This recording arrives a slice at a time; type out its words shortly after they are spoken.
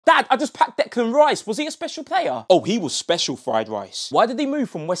Dad, I just packed Declan Rice. Was he a special player? Oh, he was special fried rice. Why did he move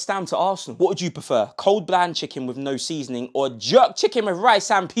from West Ham to Arsenal? What would you prefer? Cold bland chicken with no seasoning or jerk chicken with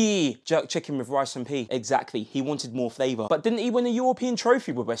rice and pea? Jerk chicken with rice and pea. Exactly, he wanted more flavour. But didn't he win a European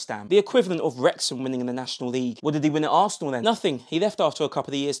trophy with West Ham? The equivalent of Wrexham winning in the National League. What did he win at Arsenal then? Nothing. He left after a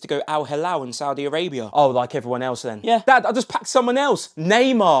couple of years to go Al Hilal in Saudi Arabia. Oh, like everyone else then? Yeah. Dad, I just packed someone else.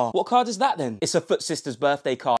 Neymar. What card is that then? It's a FUT Sisters birthday card.